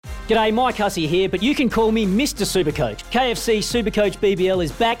G'day, Mike Hussey here, but you can call me Mr. Supercoach. KFC Supercoach BBL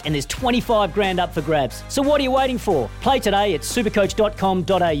is back and there's 25 grand up for grabs. So what are you waiting for? Play today at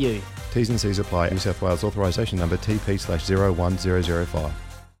supercoach.com.au. T's and C's apply. New South Wales authorisation number TP/01005.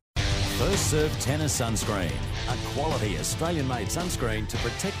 First Serve Tennis Sunscreen. A quality Australian-made sunscreen to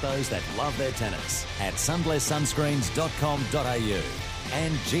protect those that love their tennis. At sunblesssunscreens.com.au.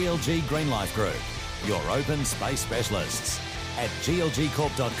 And GLG Green Life Group. Your open space specialists. At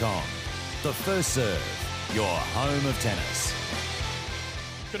glgcorp.com. The First Serve. Your home of tennis.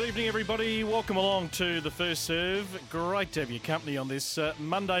 Good evening, everybody. Welcome along to The First Serve. Great to have your company on this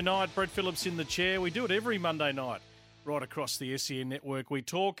Monday night. Brett Phillips in the chair. We do it every Monday night right across the SEN network. We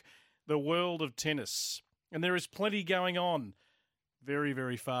talk the world of tennis. And there is plenty going on very,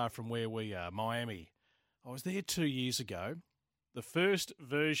 very far from where we are, Miami. I was there 2 years ago. The first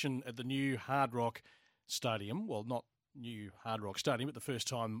version at the new Hard Rock Stadium. Well, not new Hard Rock Stadium, but the first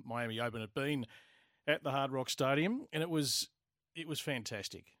time Miami Open had been at the Hard Rock Stadium. And it was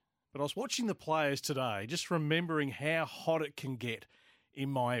fantastic. But I was watching the players today, just remembering how hot it can get in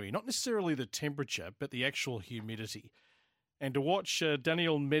Miami. Not necessarily the temperature, but the actual humidity. And to watch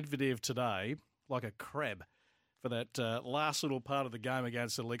Daniil Medvedev today, like a crab, for that last little part of the game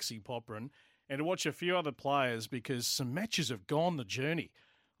against Alexei Popyrin, and to watch a few other players, because some matches have gone the journey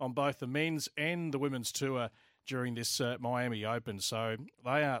on both the men's and the women's tour during this Miami Open. So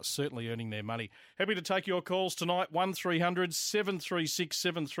they are certainly earning their money. Happy to take your calls tonight, 1300 736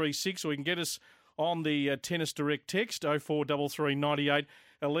 736, or you can get us on the Tennis Direct text, 0433 98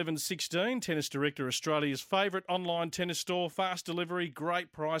 11 16. Tennis Direct are Australia's favourite online tennis store. Fast delivery,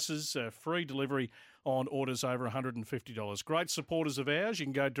 great prices, free delivery on orders over $150. Great supporters of ours. You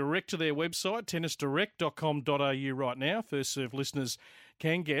can go direct to their website, tennisdirect.com.au right now. First Serve listeners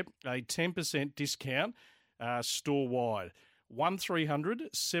can get a 10% discount store-wide. 1300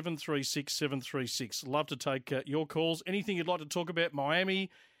 736 736. Love to take your calls. Anything you'd like to talk about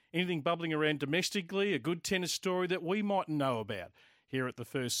Miami, anything bubbling around domestically, a good tennis story that we might know about. Here at the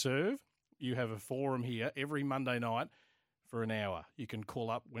First Serve, you have a forum here every Monday night for an hour. You can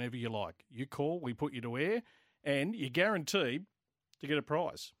call up whenever you like. You call, we put you to air, and you're guaranteed to get a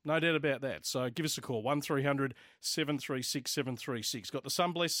prize. No doubt about that. So give us a call, 1300 736 736. Got the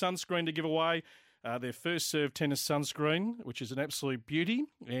Sunblessed sunscreen to give away, their First Serve tennis sunscreen, which is an absolute beauty.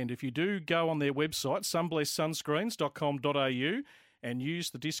 And if you do go on their website, sunblesssunscreens.com.au, and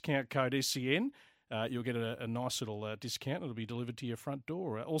use the discount code SEN, you'll get a nice little discount. It'll be delivered to your front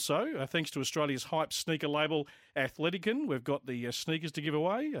door. Also, thanks to Australia's hype sneaker label, Athletican, we've got the sneakers to give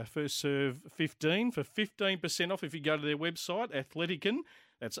away. First Serve 15 for 15% off if you go to their website, Athletican.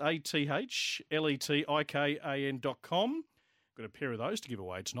 That's ATHLETIKAN.com. Got a pair of those to give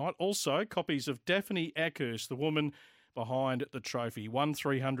away tonight. Also, copies of Daphne Ackhurst, the woman behind the trophy,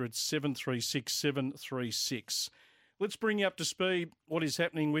 1300 736 736. Let's bring you up to speed what is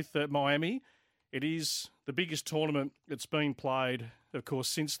happening with Miami. It is the biggest tournament that's been played, of course,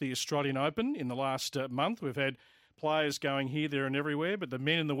 since the Australian Open in the last month. We've had players going here, there and everywhere, but the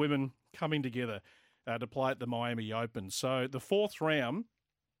men and the women coming together to play at the Miami Open. So the fourth round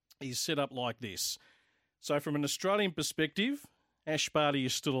is set up like this. So from an Australian perspective, Ash Barty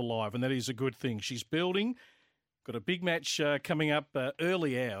is still alive, and that is a good thing. She's building, got a big match coming up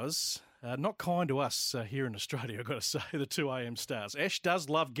early hours. Not kind to us here in Australia, I've got to say, the 2 a.m. stars. Ash does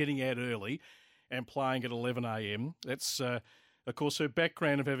love getting out early and playing at 11 a.m. That's, of course, her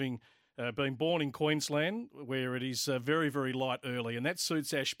background of having been born in Queensland, where it is very, very light early, and that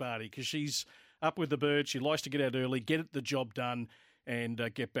suits Ash Barty because she's up with the birds. She likes to get out early, get the job done, and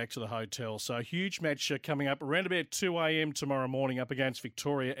get back to the hotel. So a huge match coming up around about 2 a.m. tomorrow morning up against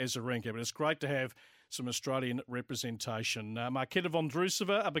Victoria Azarenka. But it's great to have some Australian representation. Marketa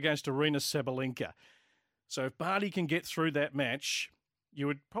Vondrousova up against Arina Sabalenka. So if Barty can get through that match, you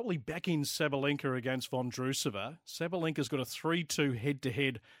would probably back in Sabalenka against Vondrousova. Sabalenka's got a 3-2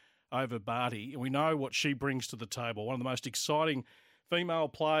 head-to-head over Barty, and we know what she brings to the table. One of the most exciting female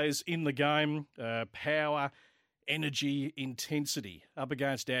players in the game, power, energy, intensity, up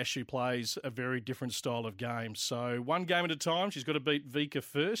against Ash, who plays a very different style of game. So one game at a time. She's got to beat Vika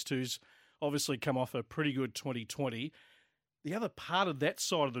first, who's obviously come off a pretty good 2020. The other part of that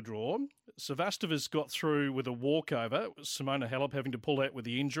side of the draw, Sevastova's got through with a walkover, Simona Halep having to pull out with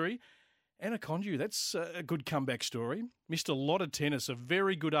the injury. Anna Konjuh, that's a good comeback story. Missed a lot of tennis, a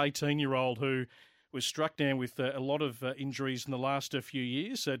very good 18-year-old who was struck down with a lot of injuries in the last few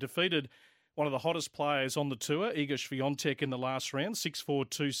years. Defeated one of the hottest players on the tour, Iga Swiatek, in the last round, 6-4,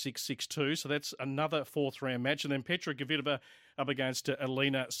 2-6, 6-2. So that's another fourth-round match. And then Petra Kvitova up against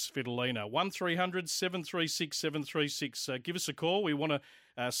Alina Svitolina. 1300 736 736. Give us a call. We want to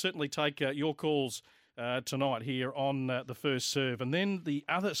certainly take your calls tonight here on the First Serve. And then the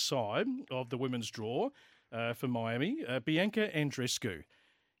other side of the women's draw for Miami, Bianca Andreescu.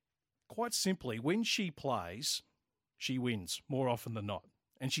 Quite simply, when she plays, she wins more often than not.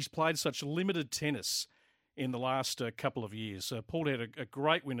 And she's played such limited tennis in the last couple of years. Pulled out a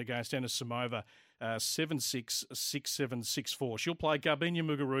great win against Anna Samova, 7-6, 6-7, 6-4. She'll play Garbina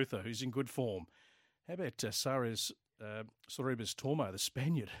Muguruza, who's in good form. How about Sorribes Tormo, the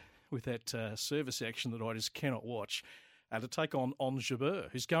Spaniard, with that service action that I just cannot watch, to take on Jabeur,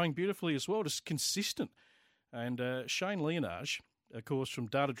 who's going beautifully as well, just consistent. And Shane Leonage, of course, from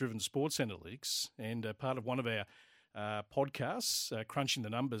Data Driven Sports Analytics, and part of one of our podcasts, Crunching the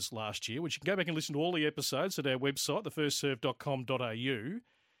Numbers last year, which you can go back and listen to all the episodes at our website, thefirstserve.com.au.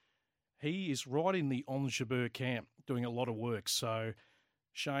 He is right in the Jabeur camp doing a lot of work. So,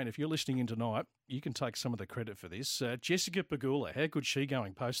 Shane, if you're listening in tonight, you can take some of the credit for this. Jessica Pegula, how good's she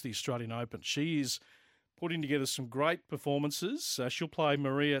going post the Australian Open? She is putting together some great performances. She'll play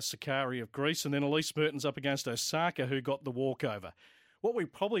Maria Sakkari of Greece, and then Elise Mertens up against Osaka, who got the walkover. What we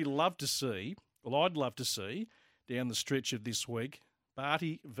probably love to see, well, I'd love to see, down the stretch of this week,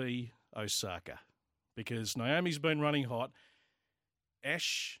 Barty v Osaka, because Naomi's been running hot.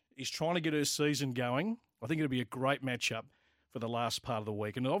 Ash is trying to get her season going. I think it'll be a great matchup for the last part of the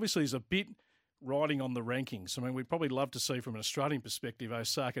week. And obviously there's a bit riding on the rankings. I mean, we'd probably love to see from an Australian perspective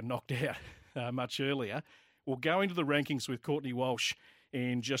Osaka knocked out much earlier. We'll go into the rankings with Courtney Walsh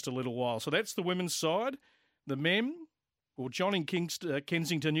in just a little while. So that's the women's side. The men, well, John in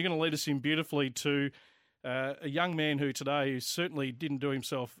Kensington, you're going to lead us in beautifully to a young man who today certainly didn't do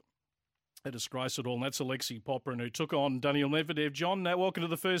himself a disgrace at all, and that's Alexei Popyrin, who took on Daniil Medvedev. John, welcome to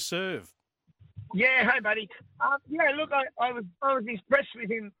the First Serve. Yeah, hey, buddy. Look, I was impressed with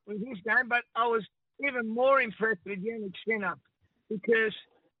him with his game, but I was even more impressed with Yannick Sinner, because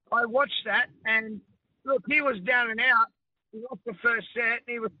I watched that, and look, he was down and out. He lost the first set, and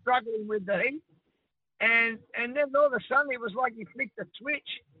he was struggling with the heat. And then all of a sudden, it was like he flicked the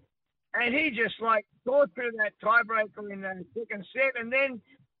switch, and he just, tore through that tiebreaker in the second set. And then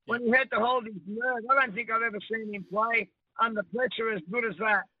when he had to hold his nerve, I don't think I've ever seen him play under pressure as good as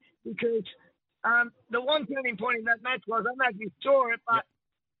that, because the one turning point in that match was, I don't know if you saw it, but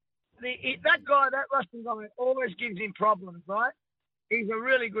that Russian guy always gives him problems, right? He's a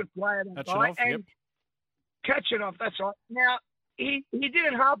really good player, that guy. Kachanov, that's right. Now, he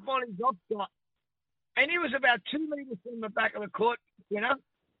didn't half on his off shot, and he was about 2 meters from the back of the court, and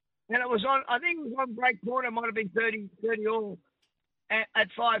it was on, I think it was on break corner, might have been 30 all at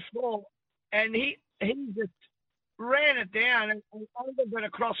 5-4, and he just ran it down and got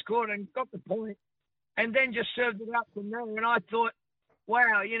across court and got the point, and then just served it up from there. And I thought,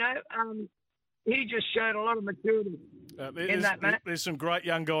 wow, he just showed a lot of maturity in that match. There's some great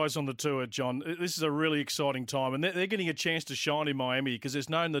young guys on the tour, John. This is a really exciting time, and they're getting a chance to shine in Miami, because there's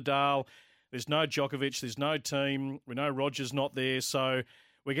no Nadal, there's no Djokovic, there's no team. We know Roger's not there, so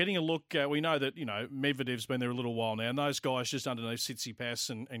we're getting a look. We know that, Medvedev's been there a little while now, and those guys just underneath Tsitsipas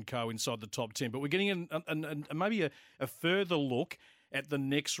and co inside the top 10. But we're getting maybe a further look at the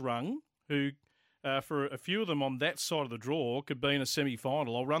next rung, who, for a few of them on that side of the draw, could be in a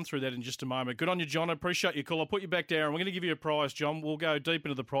semi-final. I'll run through that in just a moment. Good on you, John. I appreciate your call. I'll put you back down. We're going to give you a prize, John. We'll go deep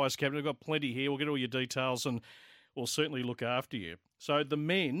into the prize cabinet. We've got plenty here. We'll get all your details, and we'll certainly look after you. So the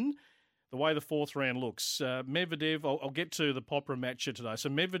men, the way the fourth round looks, Medvedev, I'll get to the Popyrin match today. So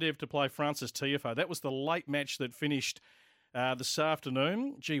Medvedev to play Francis Tiafoe. That was the late match that finished this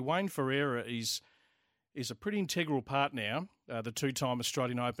afternoon. Wayne Ferreira is a pretty integral part now, the two-time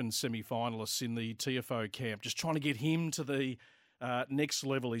Australian Open semi-finalists in the Tiafoe camp. Just trying to get him to the next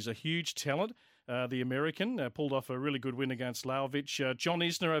level. He's a huge talent. The American pulled off a really good win against Lajovic. John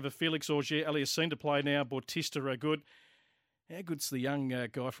Isner over Felix Auger-Aliassime to play now. Bautista Agut. How good's the young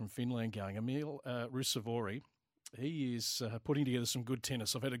guy from Finland going? Emil Rusevori. He is putting together some good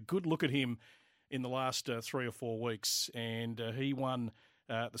tennis. I've had a good look at him in the last 3 or 4 weeks, and he won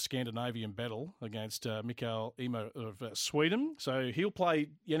the Scandinavian battle against Mikael Ymer of Sweden. So he'll play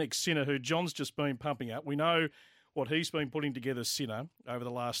Yannick Sinner, who John's just been pumping up. We know what he's been putting together, Sinner, over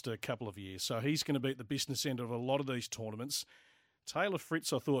the last couple of years. So he's going to be at the business end of a lot of these tournaments. Taylor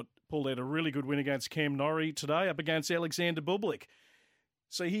Fritz, I thought, pulled out a really good win against Cam Norrie today, up against Alexander Bublik.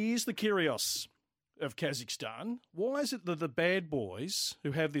 So he is the Kyrgios of Kazakhstan. Why is it that the bad boys,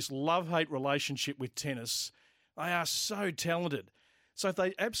 who have this love-hate relationship with tennis, they are so talented? So if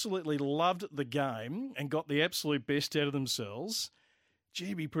they absolutely loved the game and got the absolute best out of themselves,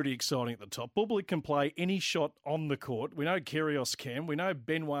 it'd be pretty exciting at the top. Bublik can play any shot on the court. We know Kyrgios can. We know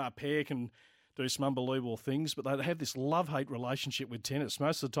Benoit Paire can do some unbelievable things, but they have this love-hate relationship with tennis.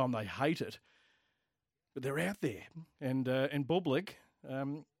 Most of the time they hate it, but they're out there. And Bublik,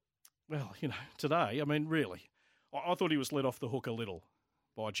 today, really, I thought he was let off the hook a little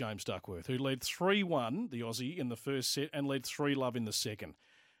by James Duckworth, who led 3-1, the Aussie, in the first set and led 3-love in the second.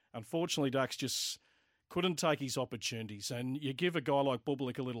 Unfortunately, Ducks just couldn't take his opportunities, and you give a guy like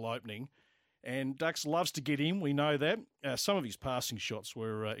Bublik a little opening, and Ducks loves to get in, we know that. Some of his passing shots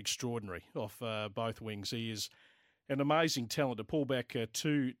were extraordinary off both wings. He is an amazing talent to pull back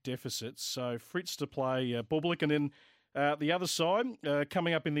 2 deficits. So Fritz to play Bublik, and then the other side,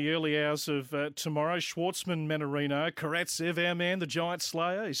 coming up in the early hours of tomorrow, Schwartzman, Manarino, Karatsev, our man, the Giant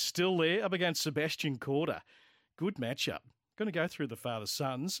Slayer, is still there up against Sebastian Korda. Good matchup. Going to go through the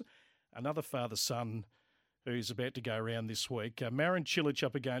father-sons. Another father-son who's about to go around this week. Marin Cilic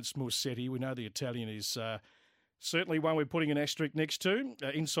up against Musetti. We know the Italian is certainly one we're putting an asterisk next to,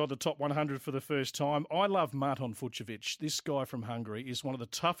 inside the top 100 for the first time. I love Marton Fucsovics. This guy from Hungary is one of the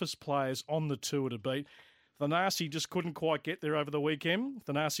toughest players on the tour to beat. Thanasi just couldn't quite get there over the weekend.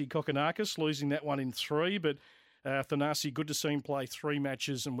 Thanasi Kokkinakis losing that one in 3, but Thanasi, good to see him play 3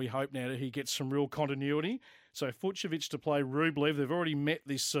 matches, and we hope now that he gets some real continuity. So Fucsovics to play Rublev. They've already met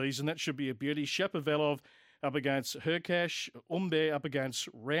this season. That should be a beauty. Shapovalov up against Hurkacz. Umber up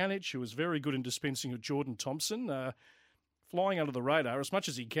against Raonic, who was very good in dispensing of Jordan Thompson. Flying under the radar as much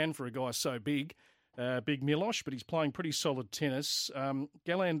as he can for a guy so big. Big Milosh, but he's playing pretty solid tennis.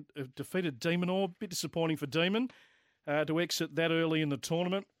 Galland defeated Demonor. Bit disappointing for Demon to exit that early in the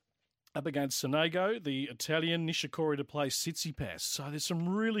tournament. Up against Sonego, the Italian. Nishikori to play Tsitsipas. So there's some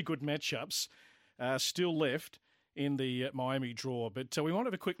really good matchups still left in the Miami draw. But we might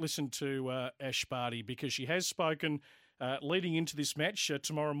have a quick listen to Ash Barty, because she has spoken leading into this match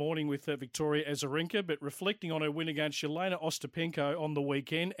tomorrow morning with Victoria Azarenka, but reflecting on her win against Yelena Ostapenko on the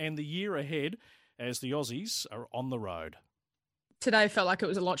weekend and the year ahead as the Aussies are on the road. Today felt like it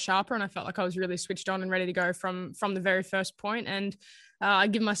was a lot sharper, and I felt like I was really switched on and ready to go from the very first point. And I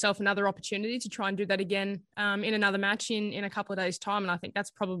give myself another opportunity to try and do that again in another match in a couple of days' time. And I think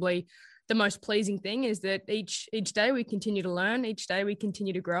that's probably the most pleasing thing, is that each day we continue to learn, each day we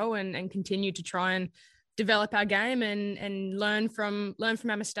continue to grow and continue to try and develop our game and learn from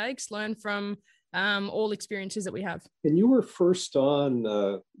our mistakes, learn from all experiences that we have. And you were first on,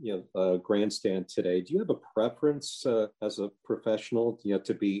 grandstand today. Do you have a preference as a professional,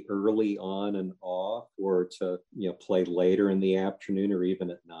 to be early on and off, or to, play later in the afternoon or even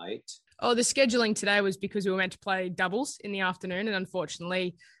at night? Oh, the scheduling today was because we were meant to play doubles in the afternoon, and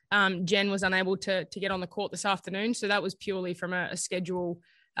unfortunately, Jen was unable to get on the court this afternoon. So that was purely from a schedule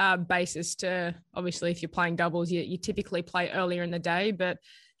basis. To obviously, if you're playing doubles, you typically play earlier in the day, but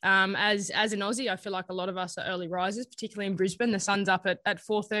as an Aussie, I feel like a lot of us are early risers, particularly in Brisbane. The sun's up at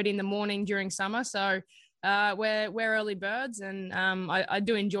 4:30 in the morning during summer. So we're early birds, and I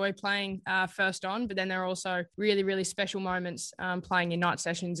do enjoy playing first on, but then there are also really, really special moments playing in night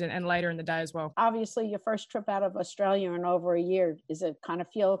sessions and later in the day as well. Obviously, your first trip out of Australia in over a year, does it kind of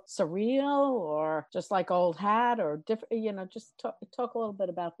feel surreal or just like old hat or different? Just talk a little bit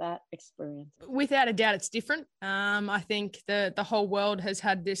about that experience. Without a doubt, it's different. I think the whole world has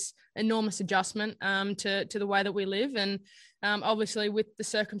had this enormous adjustment to the way that we live, and obviously with the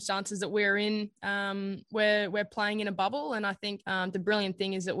circumstances that we're in, we're playing in a bubble. And I think the brilliant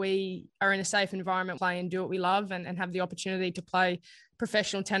thing is that we are in a safe environment, play and do what we love, and have the opportunity to play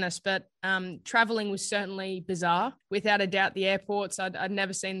professional tennis. But traveling was certainly bizarre. Without a doubt, the airports, I'd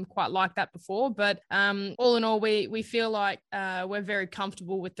never seen quite like that before. But all in all, we feel like we're very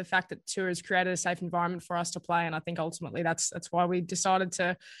comfortable with the fact that the tour has created a safe environment for us to play. And I think ultimately that's why we decided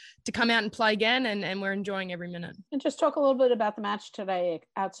to come out and play again, and we're enjoying every minute. And just talk a little bit about the match today.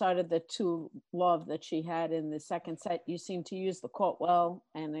 Outside of the 2-love that she had in the second set, you seem to use the court well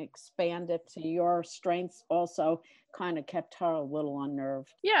and expand it to your strengths also. Kind of kept her a little unnerved.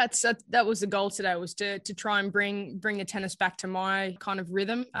 Yeah, that was the goal today, was to try and bring the tennis back to my kind of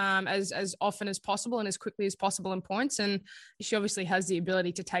rhythm as often as possible and as quickly as possible in points. And she obviously has the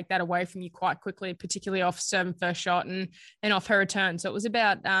ability to take that away from you quite quickly, particularly off serve and first shot and off her return. So it was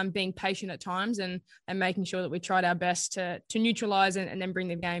about being patient at times and making sure that we tried our best to neutralise and then bring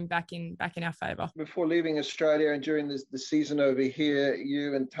the game back in our favour. Before leaving Australia and during the season over here,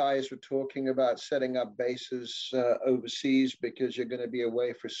 you and Thais were talking about setting up bases overseas because you're going to be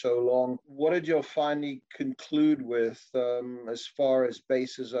away for so long. What did you finally conclude with as far as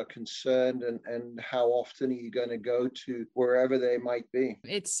bases are concerned, and how often are you going to go to wherever they might be?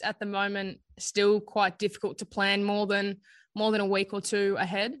 It's at the moment still quite difficult to plan more than a week or two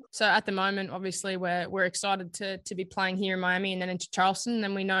ahead. So at the moment, obviously, we're excited to be playing here in Miami and then into Charleston.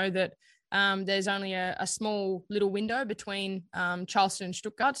 And we know that there's only a small little window between Charleston and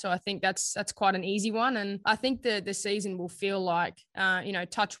Stuttgart. So I think that's quite an easy one. And I think the season will feel like,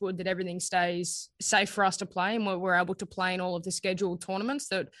 touch wood, that everything stays safe for us to play and we're able to play in all of the scheduled tournaments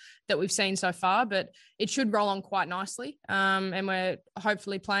that we've seen so far. But it should roll on quite nicely. And we're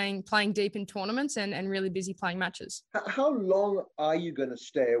hopefully playing deep in tournaments and really busy playing matches. How long are you going to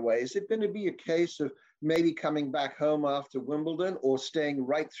stay away? Is it going to be a case of maybe coming back home after Wimbledon or staying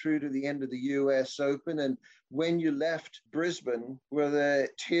right through to the end of the US Open? And when you left Brisbane, were there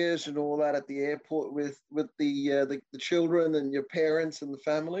tears and all that at the airport with the children and your parents and the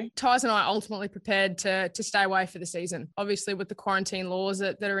family? Tyes and I ultimately prepared to stay away for the season. Obviously, with the quarantine laws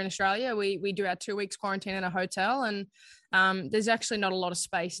that are in Australia, we do our 2 weeks quarantine in a hotel, and there's actually not a lot of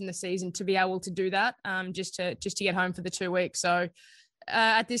space in the season to be able to do that, just to get home for the 2 weeks. So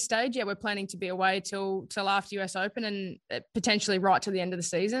at this stage, we're planning to be away till after US Open and potentially right to the end of the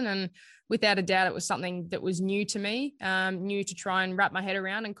season. And without a doubt, it was something that was new to me, new to try and wrap my head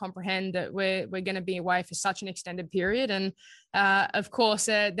around and comprehend that we're going to be away for such an extended period. And of course,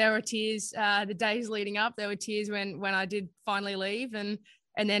 there were tears the days leading up. There were tears when I did finally leave, and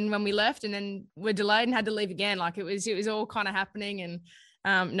then when we left, and then we're delayed and had to leave again. Like it was all kind of happening. And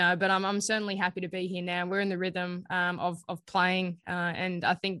but I'm certainly happy to be here now. We're in the rhythm of playing, and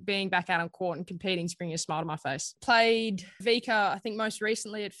I think being back out on court and competing is bringing a smile to my face. Played Vika, I think most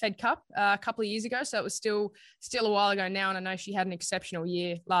recently at Fed Cup a couple of years ago, so it was still a while ago now. And I know she had an exceptional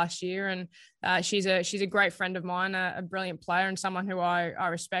year last year, and she's a great friend of mine, a brilliant player, and someone who I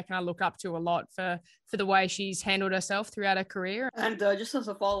respect and I look up to a lot for the way she's handled herself throughout her career. And just as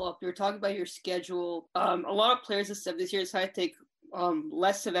a follow up, you were talking about your schedule. A lot of players this year decided to take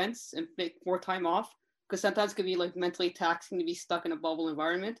less events and make more time off, because sometimes it can be like mentally taxing to be stuck in a bubble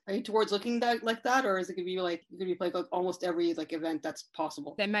environment. Are you towards looking like that, or is it going to be like you're going to be playing like almost every like event that's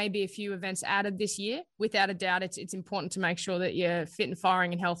possible? There may be a few events added this year. Without a doubt, it's important to make sure that you're fit and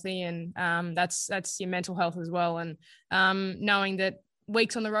firing and healthy, and that's your mental health as well. And knowing that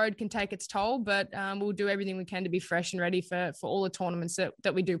weeks on the road can take its toll, but we'll do everything we can to be fresh and ready for all the tournaments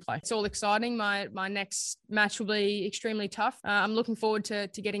that we do play. It's all exciting. My next match will be extremely tough. I'm looking forward to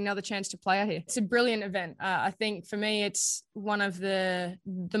getting another chance to play out here. It's a brilliant event. I think for me, it's one of the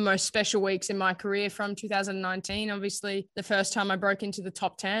most special weeks in my career from 2019. Obviously, the first time I broke into the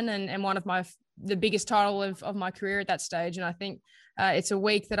top 10 and one of the biggest title of my career at that stage. And I think it's a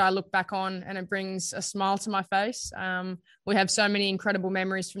week that I look back on and it brings a smile to my face. We have so many incredible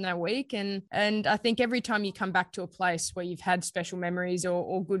memories from that week. And I think every time you come back to a place where you've had special memories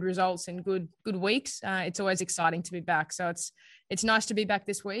or good results and good weeks, it's always exciting to be back. So it's nice to be back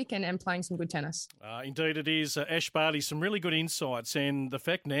this week and playing some good tennis. Indeed it is. Ash Barty, some really good insights, and the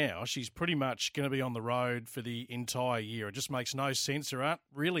fact now she's pretty much going to be on the road for the entire year. It just makes no sense. There aren't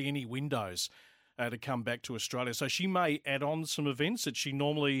really any windows to come back to Australia. So she may add on some events that she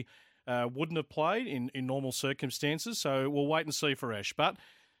normally wouldn't have played in normal circumstances. So we'll wait and see for Ash. But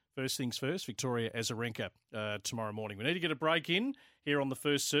first things first, Victoria Azarenka tomorrow morning. We need to get a break in here on the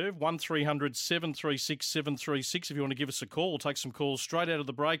First Serve. 1300 736 736 if you want to give us a call. We'll take some calls straight out of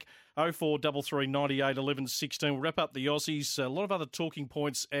the break. 0433 98 11 16. We'll wrap up the Aussies. A lot of other talking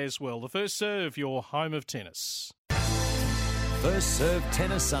points as well. The First Serve, your home of tennis. First Serve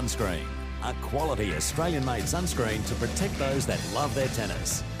Tennis Sunscreen. A quality Australian-made sunscreen to protect those that love their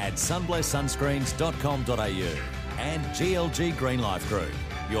tennis at sunblesssunscreens.com.au and GLG Green Life Group,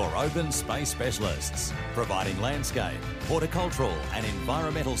 your open space specialists, providing landscape, horticultural and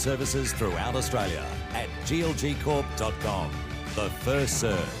environmental services throughout Australia at glgcorp.com. The First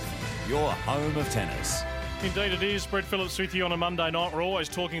Serve, your home of tennis. Indeed it is. Brett Phillips with you on a Monday night. We're always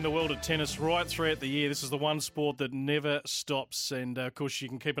talking the world of tennis right throughout the year. This is the one sport that never stops. And, of course, you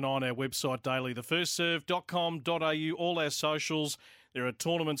can keep an eye on our website daily, thefirstserve.com.au, all our socials. There are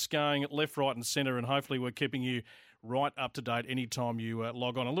tournaments going left, right and centre, and hopefully we're keeping you right up to date anytime you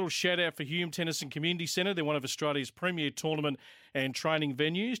log on. A little shout out for Hume Tennis and Community Centre. They're one of Australia's premier tournament and training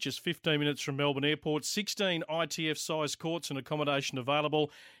venues, just 15 minutes from Melbourne Airport. 16 ITF-sized courts and accommodation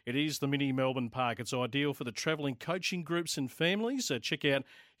available. It is the mini Melbourne Park. It's ideal for the travelling coaching groups and families. Check out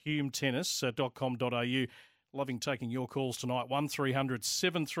humetennis.com.au. Loving taking your calls tonight. 1300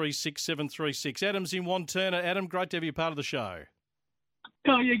 736 736. Adam's in Wantirna. Adam, great to have you part of the show.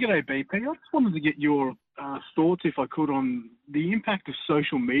 Oh, yeah, g'day, BP. I just wanted to get your thoughts, if I could, on the impact of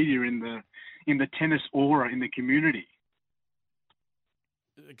social media in the tennis aura in the community.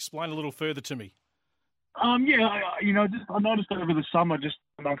 Explain a little further to me. I noticed over the summer, just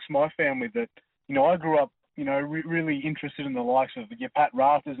amongst my family, that I grew up, really interested in the likes of your Pat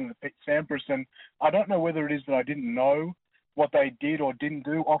Rathers and the Pete Sampras, and I don't know whether it is that I didn't know what they did or didn't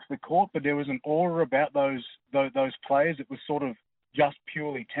do off the court, but there was an aura about those players. It was sort of just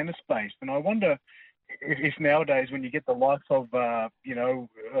purely tennis based, and I wonder if nowadays when you get the likes of the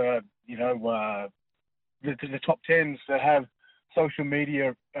top tens that have social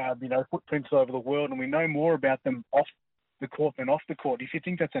media footprints over the world, and we know more about them off the court than off the court, if you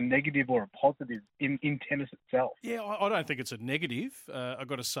think that's a negative or a positive in tennis itself. Yeah, I don't think it's a negative, I've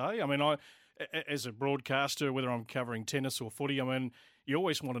got to say. I mean, as a broadcaster, whether I'm covering tennis or footy, I mean, you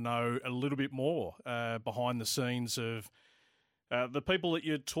always want to know a little bit more behind the scenes of the people that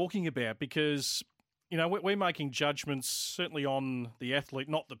you're talking about, because, you know, we're making judgments certainly on the athlete,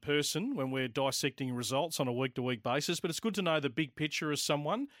 not the person, when we're dissecting results on a week-to-week basis, but it's good to know the big picture of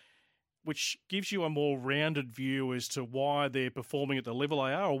someone, which gives you a more rounded view as to why they're performing at the level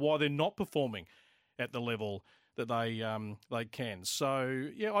they are or why they're not performing at the level that they can. So,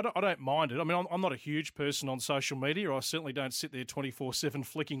 yeah, I don't mind it. I mean, I'm not a huge person on social media. I certainly don't sit there 24/7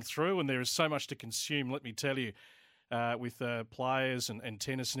 flicking through, and there is so much to consume, let me tell you, with players and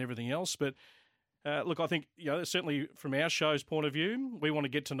tennis and everything else. But look, I think, you know, certainly from our show's point of view, we want to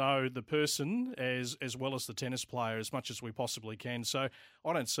get to know the person as well as the tennis player as much as we possibly can. So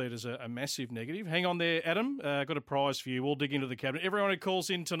I don't see it as a massive negative. Hang on there, Adam. Got a prize for you. We'll dig into the cabinet. Everyone who calls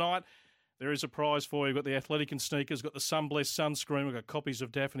in tonight, there is a prize for you. We've got the Athletic and Sneakers, got the Sunblessed sunscreen. We've got copies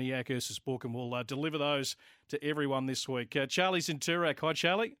of Daphne Ackhurst's book, and we'll deliver those to everyone this week. Charlie's in Toorak. Hi,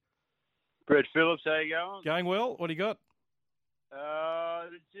 Charlie. Brett Phillips, how you going? Going well. What do you got?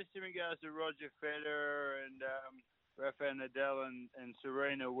 Just in regards to Roger Federer and Rafael Nadal and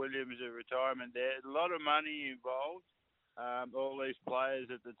Serena Williams' retirement, there's a lot of money involved. All these players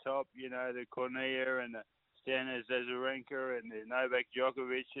at the top, you know, the Cornet and the Stanis Azarenka and the Novak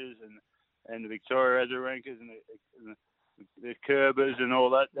Djokovic's and the Victoria Azarenkas and the Kerbers and all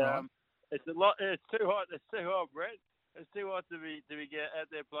that. Right. It's a lot. It's too hot. It's too hot, Brett. It's too hot to be get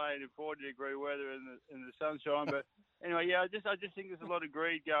out there playing in 40-degree weather in the sunshine. But anyway, yeah, I just think there's a lot of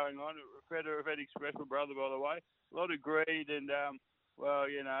greed going on. Federer had expressed, my brother, by the way, a lot of greed, and well,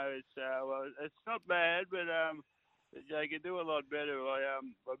 you know, it's not bad, but they could do a lot better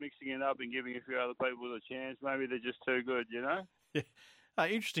by mixing it up and giving a few other people a chance. Maybe they're just too good, you know. Yeah,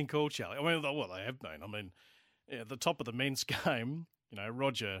 interesting call, Charlie. I mean, well, they have been. I mean, at the top of the men's game, you know,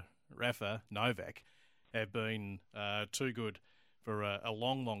 Roger, Rafa, Novak have been too good for a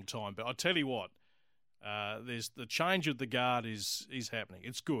long, long time. But I tell you what, there's the change of the guard is happening.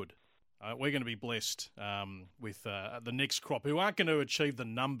 It's good. We're going to be blessed with the next crop who aren't going to achieve the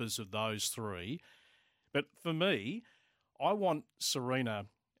numbers of those three. But for me, I want Serena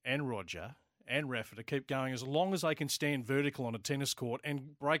and Roger and Rafa to keep going as long as they can stand vertical on a tennis court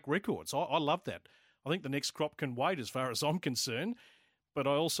and break records. I love that. I think the next crop can wait as far as I'm concerned, but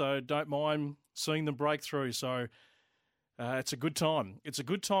I also don't mind seeing them break through. So it's a good time. It's a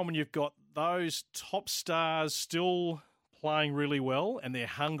good time when you've got those top stars still playing really well and they're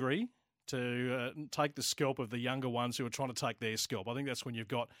hungry to take the scalp of the younger ones who are trying to take their scalp. I think that's when you've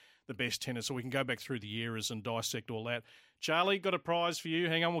got the best tennis. So we can go back through the eras and dissect all that. Charlie, got a prize for you.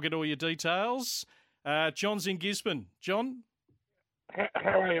 Hang on, we'll get all your details. John's in Gisborne. John?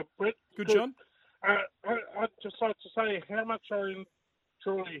 How are you, Brett? Good, John. I'd just like to say how much I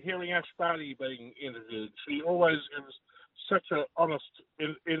enjoy hearing Ash Barty being interviewed. She always gives such an honest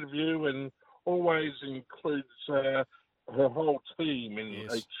interview and always includes her whole team in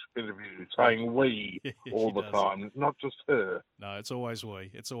each interview, saying we all the time, not just her. No, it's always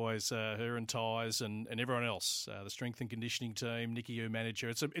we. It's always her and Tyes and everyone else, the strength and conditioning team, Nikki, her manager.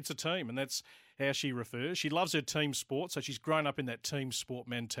 It's a team, and that's how she refers. She loves her team sport, so she's grown up in that team sport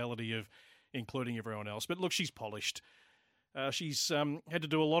mentality of including everyone else. But look, she's polished. She's had to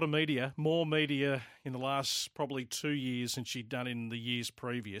do a lot of media, more media in the last probably 2 years than she'd done in the years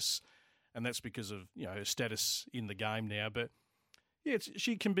previous. And that's because of, you know, her status in the game now. But yeah,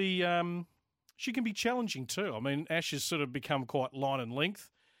 she can be challenging too. I mean, Ash has sort of become quite line and length,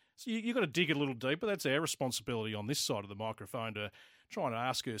 so you've got to dig a little deeper. That's our responsibility on this side of the microphone to try and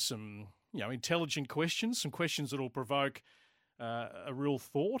ask her some, you know, intelligent questions, some questions that will provoke a real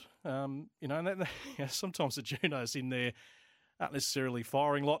thought. You know, and sometimes the Junos in there aren't necessarily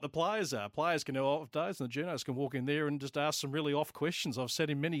firing like the players are. Players can have off days, and the Junos can walk in there and just ask some really off questions. I've sat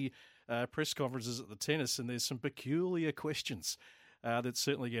in many press conferences at the tennis, and there's some peculiar questions that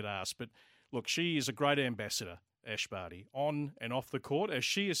certainly get asked. But look, she is a great ambassador, Ash Barty, on and off the court. As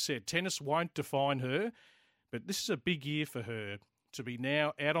she has said, tennis won't define her, but this is a big year for her to be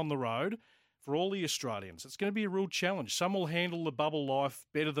now out on the road for all the Australians. It's going to be a real challenge. Some will handle the bubble life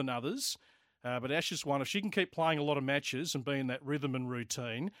better than others. But Ash is one. If she can keep playing a lot of matches and be in that rhythm and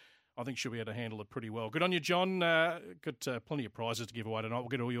routine, I think she'll be able to handle it pretty well. Good on you, John. Got plenty of prizes to give away tonight. We'll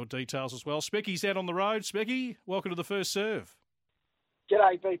get all your details as well. Specky's out on the road. Specky, welcome to the First Serve.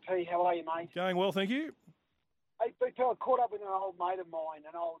 G'day, BP. How are you, mate? Going well, thank you. Hey, BP, I caught up with an old mate of mine,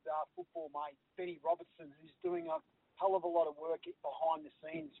 an old football mate, Benny Robertson, who's doing a hell of a lot of work behind the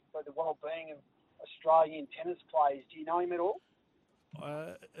scenes for the well-being of Australian tennis players. Do you know him at all?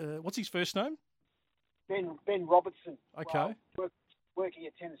 What's his first name? Ben Robertson. Okay. Working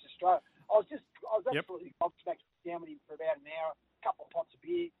at Tennis Australia. I was absolutely gobsmacked down with him for about an hour, a couple of pots of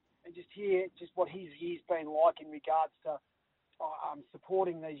beer, and just hear just what his year's been like in regards to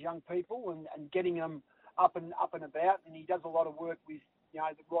supporting these young people and getting them up and about. And he does a lot of work with the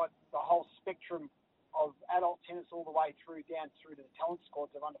whole spectrum of adult tennis all the way down through to the talent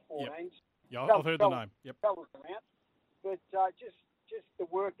squads of under 14s. Yeah, I've heard the name. Yep. Around. But just the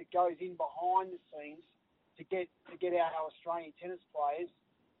work that goes in behind the scenes to get our Australian tennis players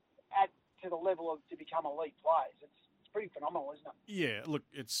to the level to become elite players. It's pretty phenomenal, isn't it? Yeah, look,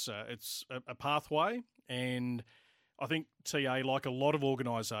 it's a pathway, and I think TA, like a lot of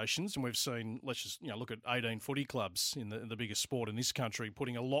organisations, and we've seen, let's just look at 18 footy clubs in the biggest sport in this country,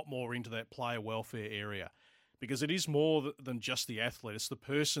 putting a lot more into that player welfare area, because it is more than just the athlete. It's the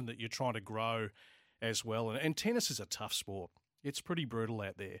person that you're trying to grow as well. And tennis is a tough sport. It's pretty brutal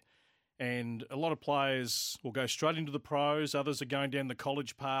out there. And a lot of players will go straight into the pros. Others are going down the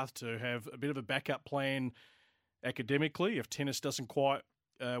college path to have a bit of a backup plan academically if tennis doesn't quite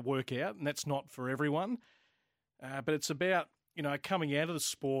work out, and that's not for everyone. But it's about, coming out of the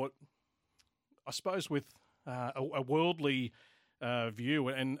sport, I suppose, with a worldly view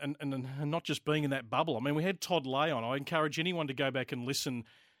and not just being in that bubble. I mean, we had Todd Lay on. I encourage anyone to go back and listen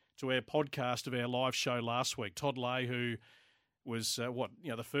to our podcast of our live show last week. Todd Lay, who was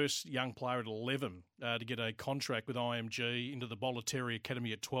the first young player at 11 to get a contract with IMG into the Bollettieri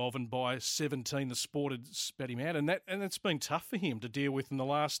Academy at 12, and by 17 the sport had spat him out, and it's been tough for him to deal with in the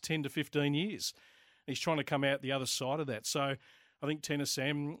last 10 to 15 years. He's trying to come out the other side of that. So I think tennis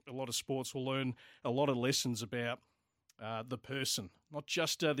and a lot of sports will learn a lot of lessons about the person, not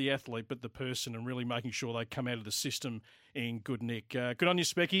just the athlete, but the person, and really making sure they come out of the system in good nick. Good on you,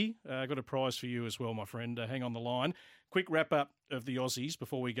 Specky. Got a prize for you as well, my friend. Hang on the line. Quick wrap-up of the Aussies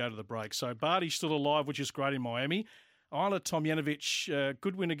before we go to the break. So Barty's still alive, which is great in Miami. Isla Tomjanovic,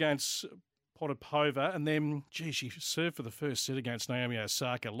 good win against Potapova. And then, she served for the first set against Naomi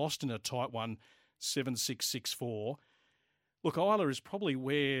Osaka, lost in a tight one, 7-6, 6-4. Look, Isla is probably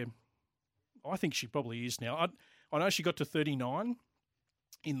where I think she probably is now. I know she got to 39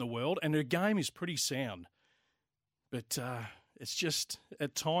 in the world, and her game is pretty sound. But it's just,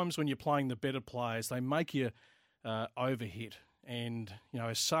 at times when you're playing the better players, they make you overhit. And,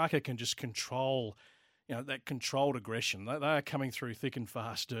 Osaka can just control, that controlled aggression. They are coming through thick and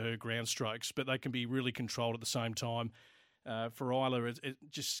fast to her ground strokes, but they can be really controlled at the same time. For Isla, it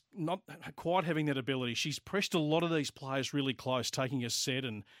just not quite having that ability. She's pressed a lot of these players really close, taking a set,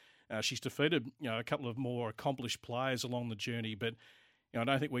 and she's defeated a couple of more accomplished players along the journey. But I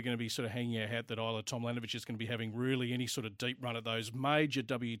don't think we're going to be sort of hanging our hat that Isla Tomjanovic is going to be having really any sort of deep run at those major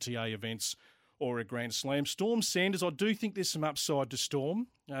WTA events or a Grand Slam. Storm Sanders, I do think there's some upside to Storm.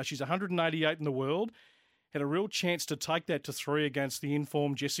 She's 188 in the world. Had a real chance to take that to 3 against the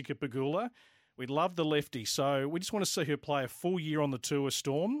informed Jessica Pegula. We love the lefty, so we just want to see her play a full year on the tour,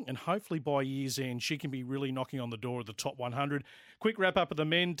 Storm, and hopefully by year's end she can be really knocking on the door of the top 100. Quick wrap-up of the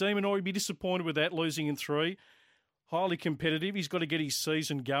men. Demon Ori, be disappointed with that, losing in 3. Highly competitive. He's got to get his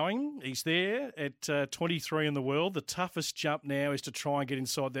season going. He's there at 23 in the world. The toughest jump now is to try and get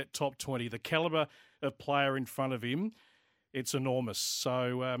inside that top 20. The calibre of player in front of him, it's enormous.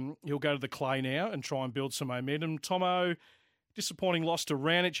 So he'll go to the clay now and try and build some momentum. Tomo, disappointing loss to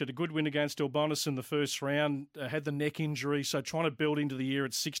Raonic. Had a good win against Elbonis in the first round. Had the neck injury, so trying to build into the year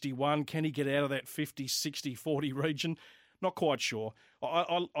at 61. Can he get out of that 50, 60, 40 region? Not quite sure.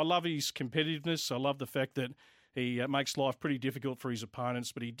 I love his competitiveness. I love the fact that he makes life pretty difficult for his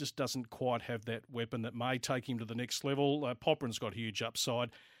opponents, but he just doesn't quite have that weapon that may take him to the next level. Poprin's got huge upside.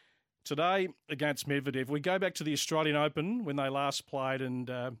 Today, against Medvedev, we go back to the Australian Open when they last played, and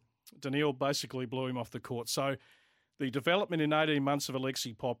Daniil basically blew him off the court. So the development in 18 months of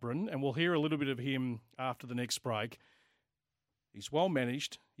Alexei Poprin, and we'll hear a little bit of him after the next break. He's well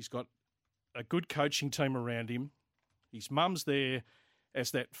managed. He's got a good coaching team around him. His mum's there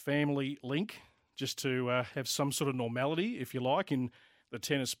as that family link, just to have some sort of normality, if you like, in the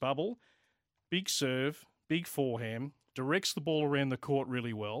tennis bubble. Big serve, big forehand, directs the ball around the court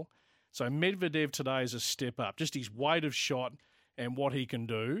really well. So Medvedev today is a step up. Just his weight of shot and what he can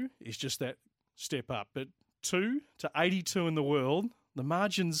do is just that step up. But 2 to 82 in the world, The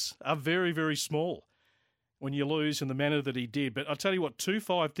margins are very, very small when you lose in the manner that he did. But I'll tell you what,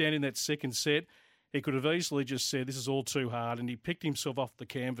 2-5 down in that second set, he could have easily just said, this is all too hard, and he picked himself off the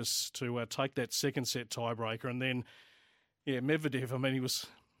canvas to take that second set tiebreaker. And then, Medvedev, I mean, he was,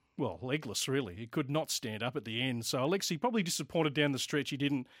 legless, really. He could not stand up at the end. So Alexei probably disappointed down the stretch. He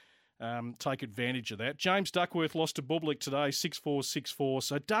didn't take advantage of that. James Duckworth lost to Bublik today, 6-4, 6-4.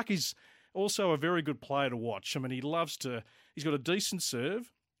 So Duck is also a very good player to watch. I mean, he's got a decent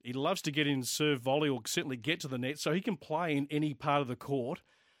serve. He loves to get in serve volley or certainly get to the net, so he can play in any part of the court.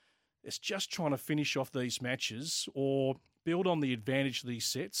 It's just trying to finish off these matches or build on the advantage of these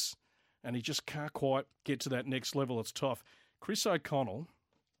sets, and he just can't quite get to that next level. It's tough. Chris O'Connell,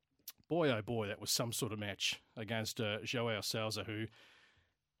 boy, oh boy, that was some sort of match against João Sousa, who,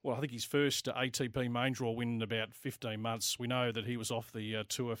 I think his first ATP main draw win in about 15 months. We know that he was off the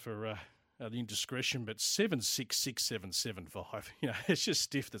tour for the indiscretion, but 7-6, 6-7, 7-5. It's just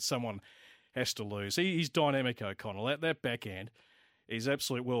stiff that someone has to lose. He's dynamic, O'Connell. That backhand is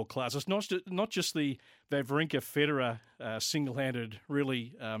absolute world class. It's not just the Wawrinka-Federer single-handed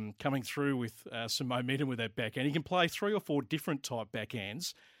really coming through with some momentum with that backhand. He can play 3 or 4 different type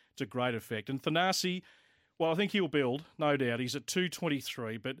backhands to great effect. And Thanasi, I think he'll build, no doubt. He's at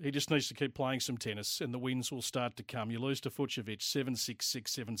 223, but he just needs to keep playing some tennis and the wins will start to come. You lose to Fucsovic, 7-6,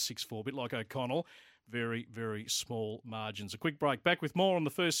 6-7, 6-4, a bit like O'Connell. Very, very small margins. A quick break. Back with more on the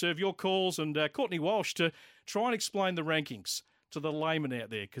first serve. Your calls and Courtney Walsh to try and explain the rankings to the layman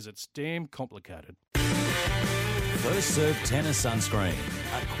out there because it's damn complicated. First Serve Tennis Sunscreen.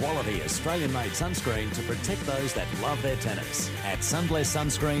 A quality Australian-made sunscreen to protect those that love their tennis. At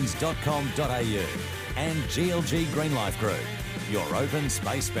sunblesssunscreens.com.au. And GLG Green Life Group, your open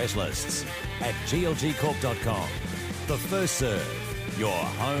space specialists. At glgcorp.com. The First Serve, your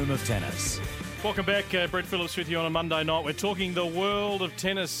home of tennis. Welcome back. Brett Phillips with you on a Monday night. We're talking the world of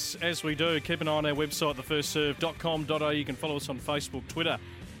tennis as we do. Keep an eye on our website, thefirstserve.com.au. You can follow us on Facebook, Twitter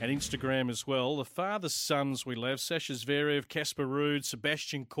and Instagram as well. The father-sons we love, Sasha Zverev, Casper Ruud,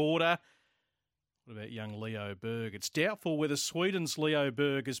 Sebastian Korda. What about young Leo Berg? It's doubtful whether Sweden's Leo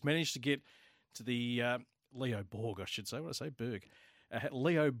Berg has managed to get to the Leo Borg, I should say. What did I say? Berg.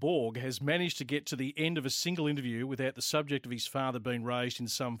 Leo Borg has managed to get to the end of a single interview without the subject of his father being raised in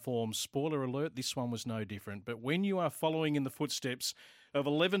some form. Spoiler alert, this one was no different. But when you are following in the footsteps of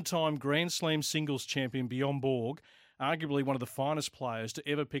 11-time Grand Slam singles champion Bjorn Borg, arguably one of the finest players to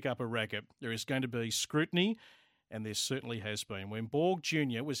ever pick up a racket, there is going to be scrutiny, and there certainly has been. When Borg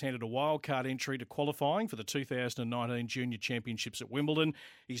Jr. was handed a wildcard entry to qualifying for the 2019 Junior Championships at Wimbledon,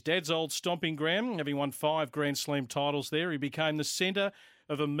 his dad's old stomping ground, having won 5 Grand Slam titles there, he became the centre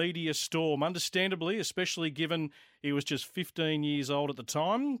of a media storm. Understandably, especially given he was just 15 years old at the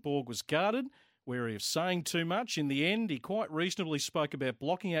time, Borg was guarded, wary of saying too much. In the end, he quite reasonably spoke about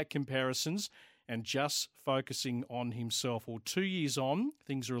blocking out comparisons and just focusing on himself. Well, 2 years on,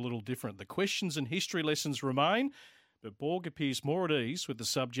 things are a little different. The questions and history lessons remain, but Borg appears more at ease with the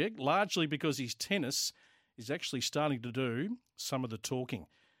subject, largely because his tennis is actually starting to do some of the talking.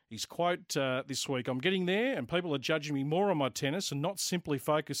 His quote this week, "I'm getting there and people are judging me more on my tennis and not simply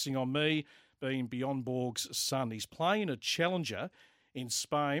focusing on me being Bjorn Borg's son." He's playing a challenger in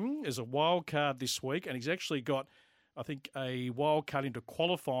Spain as a wild card this week, and he's actually got, I think, a wild card into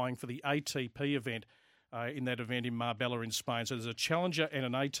qualifying for the ATP event in that event in Marbella in Spain. So there's a challenger and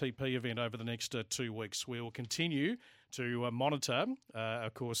an ATP event over the next 2 weeks. We will continue to monitor,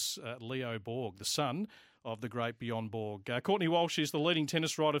 of course, Leo Borg, the son of the great Bjorn Borg. Courtney Walsh is the leading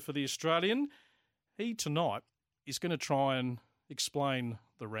tennis writer for The Australian. He tonight is going to try and explain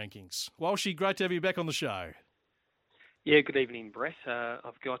the rankings. Walshy, great to have you back on the show. Yeah, good evening, Brett.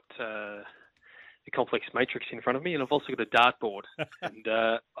 I've got the complex matrix in front of me, and I've also got a dartboard. And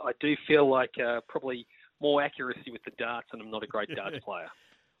I do feel like probably more accuracy with the darts, and I'm not a great darts player.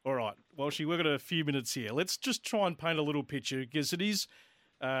 All right. Walshy, we've got a few minutes here. Let's just try and paint a little picture, because it is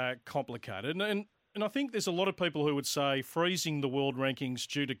complicated. And I think there's a lot of people who would say freezing the world rankings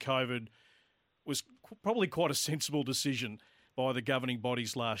due to COVID was probably quite a sensible decision by the governing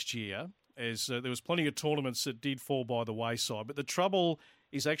bodies last year, as there was plenty of tournaments that did fall by the wayside. But the trouble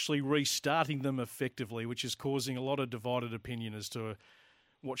is actually restarting them effectively, which is causing a lot of divided opinion as to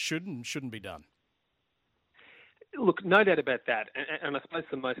what should and shouldn't be done. Look, no doubt about that. And I suppose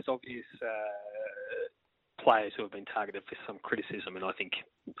the most obvious players who have been targeted for some criticism, and I think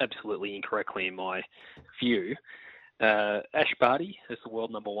absolutely incorrectly in my view, Ash Barty as the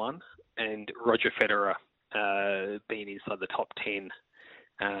world number one, and Roger Federer being inside the top 10.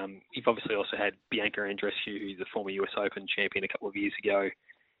 You've obviously also had Bianca Andreescu, who's the former US Open champion a couple of years ago.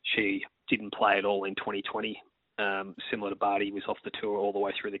 She didn't play at all in 2020. similar to Barty, was off the tour all the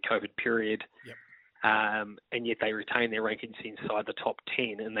way through the COVID period. Yep. And yet they retain their rankings inside the top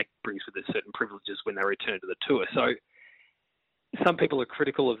 10, and that brings with it certain privileges when they return to the tour. So some people are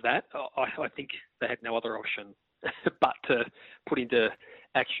critical of that. I think they had no other option but to put into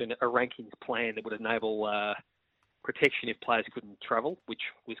action a rankings plan that would enable protection if players couldn't travel, which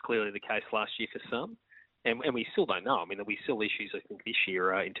was clearly the case last year for some. And we still don't know. I mean, there'll be still issues, I think, this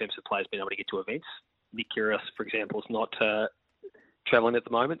year in terms of players being able to get to events. Nick Kyrgios, for example, is not travelling at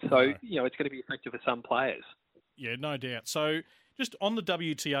the moment. So, it's going to be effective for some players. Yeah, no doubt. So just on the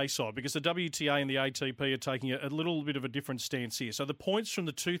WTA side, because the WTA and the ATP are taking a little bit of a different stance here. So the points from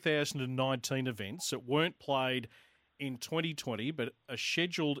the 2019 events that weren't played in 2020 but are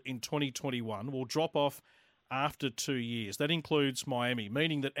scheduled in 2021 will drop off after 2 years. That includes Miami,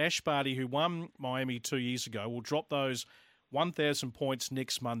 meaning that Ash Barty, who won Miami 2 years ago, will drop those 1,000 points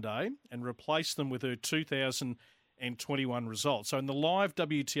next Monday and replace them with her 2021 results. So in the live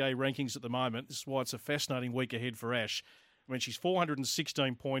WTA rankings at the moment, this is why it's a fascinating week ahead for Ash. I mean, she's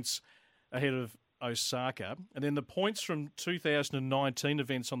 416 points ahead of Osaka. And then the points from 2019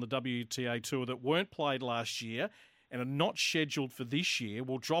 events on the WTA Tour that weren't played last year and are not scheduled for this year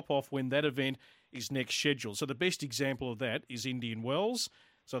will drop off when that event is next scheduled. So the best example of that is Indian Wells.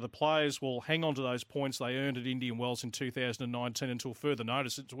 So the players will hang on to those points they earned at Indian Wells in 2019 until further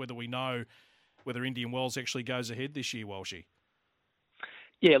notice as to whether we know whether Indian Wells actually goes ahead this year, Walshy.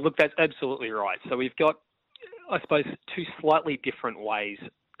 Yeah, look, that's absolutely right. So we've got, I suppose, two slightly different ways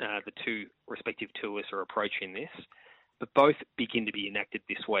the two respective tours are approaching this, but both begin to be enacted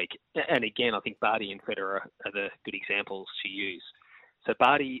this week. And again, I think Barty and Federer are the good examples to use. So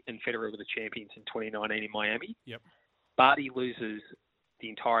Barty and Federer were the champions in 2019 in Miami. Yep. Barty loses the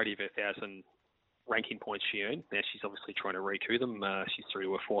entirety of her 1,000 ranking points she earned. Now she's obviously trying to recoup them. She's through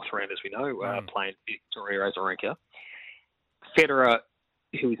to her fourth round, as we know, playing Victoria Azarenka. Federer,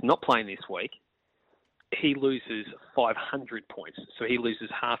 who is not playing this week, he loses 500 points. So he loses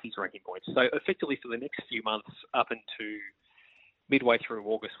half his ranking points. So effectively for the next few months up into midway through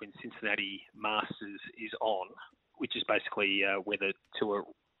August when Cincinnati Masters is on, which is basically where the tour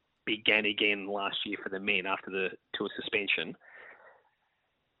began again last year for the men after the tour suspension.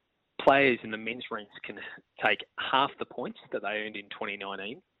 Players in the men's ranks can take half the points that they earned in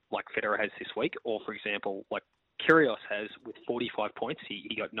 2019, like Federer has this week, or, for example, like Kyrgios has with 45 points.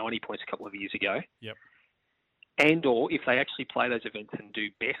 He got 90 points a couple of years ago. Yep. And or if they actually play those events and do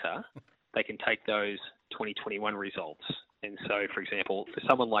better, they can take those 2021 results. And so, for example, for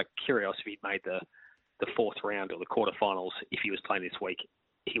someone like Kyrgios, if he'd made the fourth round or the quarterfinals, if he was playing this week,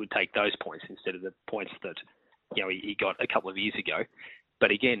 he would take those points instead of the points that he got a couple of years ago. But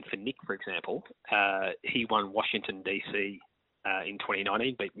again, for Nick, for example, he won Washington, D.C. In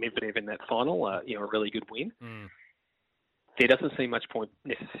 2019, beat Medvedev in that final, a really good win. There doesn't seem much point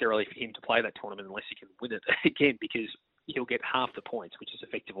necessarily for him to play that tournament unless he can win it again, because he'll get half the points, which is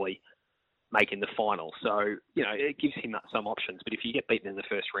effectively making the final. So, it gives him some options. But if you get beaten in the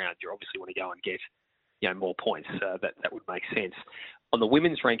first round, you obviously want to go and get more points. That would make sense. On the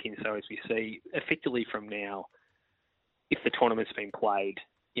women's rankings, though, as we see, effectively from now, if the tournament's been played,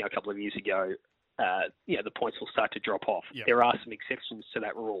 a couple of years ago, the points will start to drop off. Yep. There are some exceptions to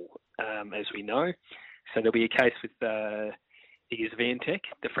that rule, as we know. So there'll be a case with Iga Swiatek,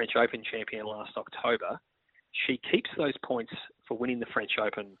 the French Open champion last October. She keeps those points for winning the French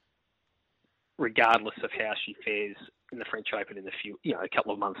Open, regardless of how she fares in the French Open in a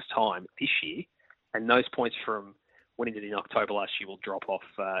couple of months' time this year. And those points from winning it in October last year will drop off,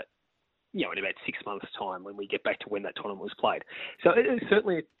 in about 6 months' time when we get back to when that tournament was played. So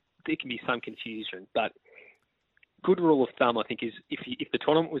certainly there can be some confusion, but good rule of thumb, I think, is if the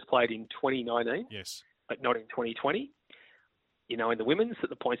tournament was played in 2019, yes, but not in 2020, in the women's that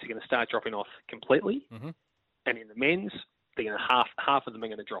the points are going to start dropping off completely, and in the men's, they're going to half of them are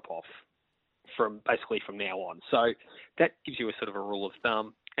going to drop off from now on. So that gives you a sort of a rule of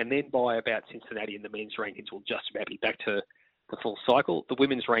thumb. And then by about Cincinnati in the men's rankings, will just about be back to the full cycle. The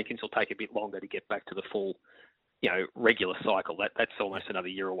women's rankings will take a bit longer to get back to the full, regular cycle. That's almost another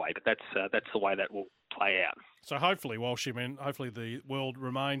year away, but that's the way that will play out. So hopefully, hopefully the world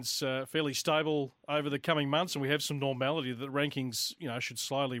remains fairly stable over the coming months, and we have some normality. That rankings, should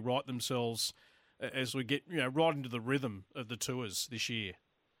slowly right themselves as we get, right into the rhythm of the tours this year.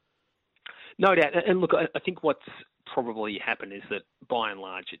 No doubt. And look, I think what's probably happened is that by and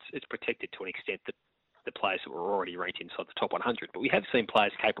large, it's protected to an extent that the players that were already ranked inside the top 100. But we have seen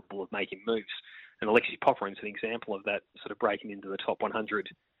players capable of making moves. And Alexis Popyrin's an example of that, sort of breaking into the top 100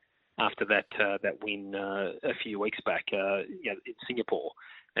 after that win a few weeks back in Singapore.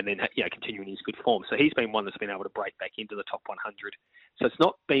 and then continuing his good form. So he's been one that's been able to break back into the top 100. So it's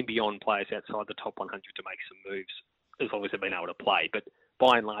not been beyond players outside the top 100 to make some moves as long as they've been able to play. But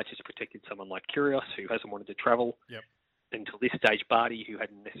by and large, it's protected someone like Kyrgios, who hasn't wanted to travel. Yep. Until this stage, Barty, who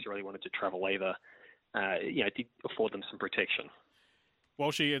hadn't necessarily wanted to travel either, did afford them some protection.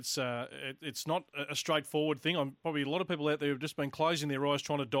 Walshy, it's not a straightforward thing. Probably a lot of people out there have just been closing their eyes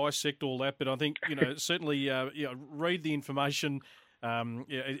trying to dissect all that. But I think certainly read the information.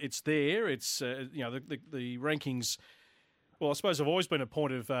 It's there. It's the rankings. Well, I suppose have always been a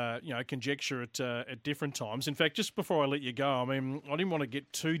point of conjecture at different times. In fact, just before I let you go, I mean, I didn't want to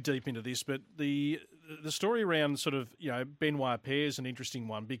get too deep into this, but the story around sort of Benoit Paire is an interesting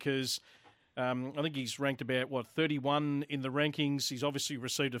one because. I think he's ranked about, 31 in the rankings. He's obviously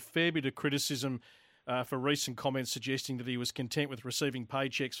received a fair bit of criticism for recent comments suggesting that he was content with receiving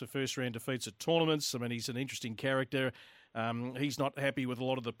paychecks for first-round defeats at tournaments. I mean, he's an interesting character. He's not happy with a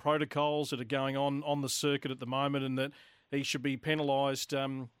lot of the protocols that are going on the circuit at the moment and that he should be penalised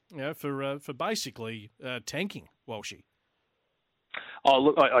for basically tanking, Walshy. Oh,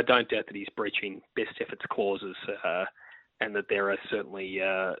 look, I don't doubt that he's breaching best efforts clauses and that there are certainly...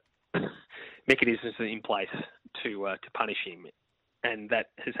 mechanisms in place to punish him, and that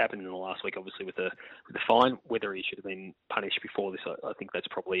has happened in the last week. Obviously, with the fine, whether he should have been punished before this, I think that's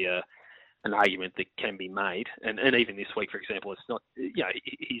probably an argument that can be made. And even this week, for example, it's not.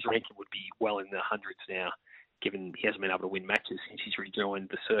 His ranking would be well in the hundreds now, given he hasn't been able to win matches since he's rejoined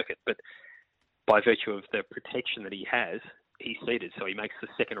the circuit. But by virtue of the protection that he has, he's seeded, so he makes the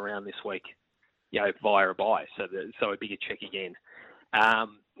second round this week, via a bye, so a bigger check again.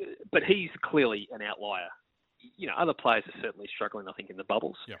 But he's clearly an outlier. Other players are certainly struggling, I think, in the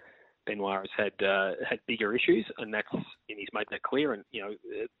bubbles. Yep. Benoit has had bigger issues, and he's made that clear. And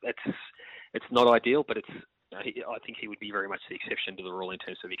it's not ideal, but I think he would be very much the exception to the rule in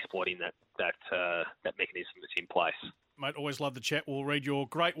terms of exploiting that mechanism that's in place. Mate, always love the chat. We'll read your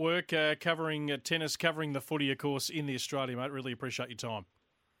great work covering tennis, covering the footy, of course, in the Australia, mate. Really appreciate your time.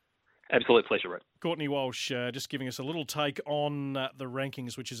 Absolute pleasure, Red. Courtney Walsh just giving us a little take on the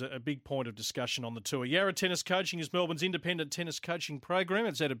rankings, which is a big point of discussion on the tour. Yarra Tennis Coaching is Melbourne's independent tennis coaching program.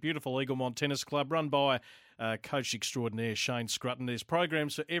 It's at a beautiful Eaglemont Tennis Club run by coach extraordinaire Shane Scrutton. There's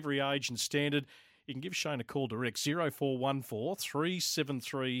programs for every age and standard. You can give Shane a call direct, 0414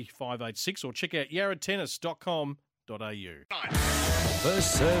 373 586, or check out yarratennis.com.au.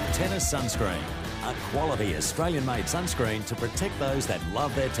 First Serve Tennis Sunscreen. A quality Australian-made sunscreen to protect those that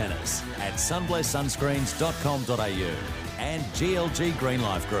love their tennis at sunblesssunscreens.com.au and GLG Green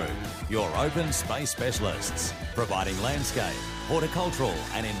Life Group, your open space specialists, providing landscape, horticultural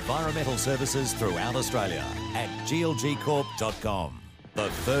and environmental services throughout Australia at glgcorp.com.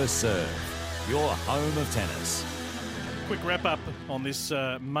 The First Serve, your home of tennis. Quick wrap-up on this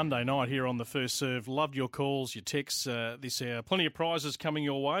Monday night here on The First Serve. Loved your calls, your texts this hour. Plenty of prizes coming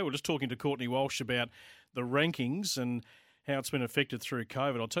your way. We're just talking to Courtney Walsh about the rankings and how it's been affected through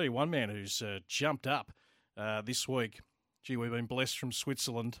COVID. I'll tell you one man who's jumped up this week. Gee, we've been blessed from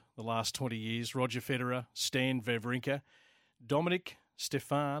Switzerland the last 20 years. Roger Federer, Stan Wawrinka, Dominic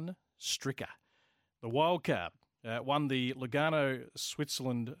Stefan Stricker. The wild card. Won the Lugano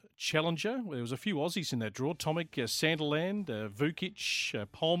Switzerland Challenger. There was a few Aussies in that draw. Tomic, Sanderland, Vukic,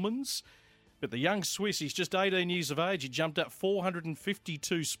 Polmans. But the young Swiss, he's just 18 years of age. He jumped up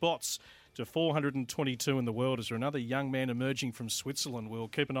 452 spots to 422 in the world. Is there another young man emerging from Switzerland? We'll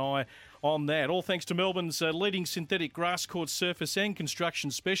keep an eye on that. All thanks to Melbourne's leading synthetic grass court surface and construction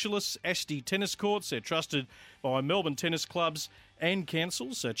specialists, Asti Tennis Courts. They're trusted by Melbourne tennis clubs and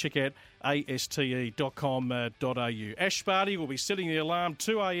councils. So check out aste.com.au. Ash Barty will be setting the alarm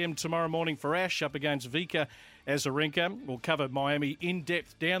 2 a.m. tomorrow morning for Ash up against Vika Azarenka. We'll cover Miami in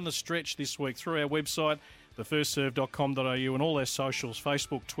depth down the stretch this week through our website, thefirstserve.com.au, and all our socials,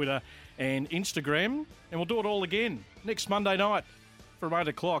 Facebook, Twitter and Instagram. And we'll do it all again next Monday night from 8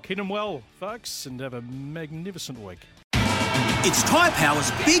 o'clock. Hit 'em well, folks, and have a magnificent week. It's Tyre Power's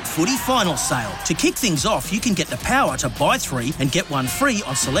Big Footy Final Sale. To kick things off, you can get the power to buy 3 and get 1 free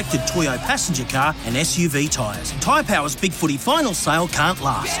on selected Toyo passenger car and SUV tyres. Tyre Power's Big Footy Final Sale can't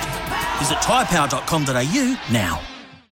last. Visit tyrepower.com.au now.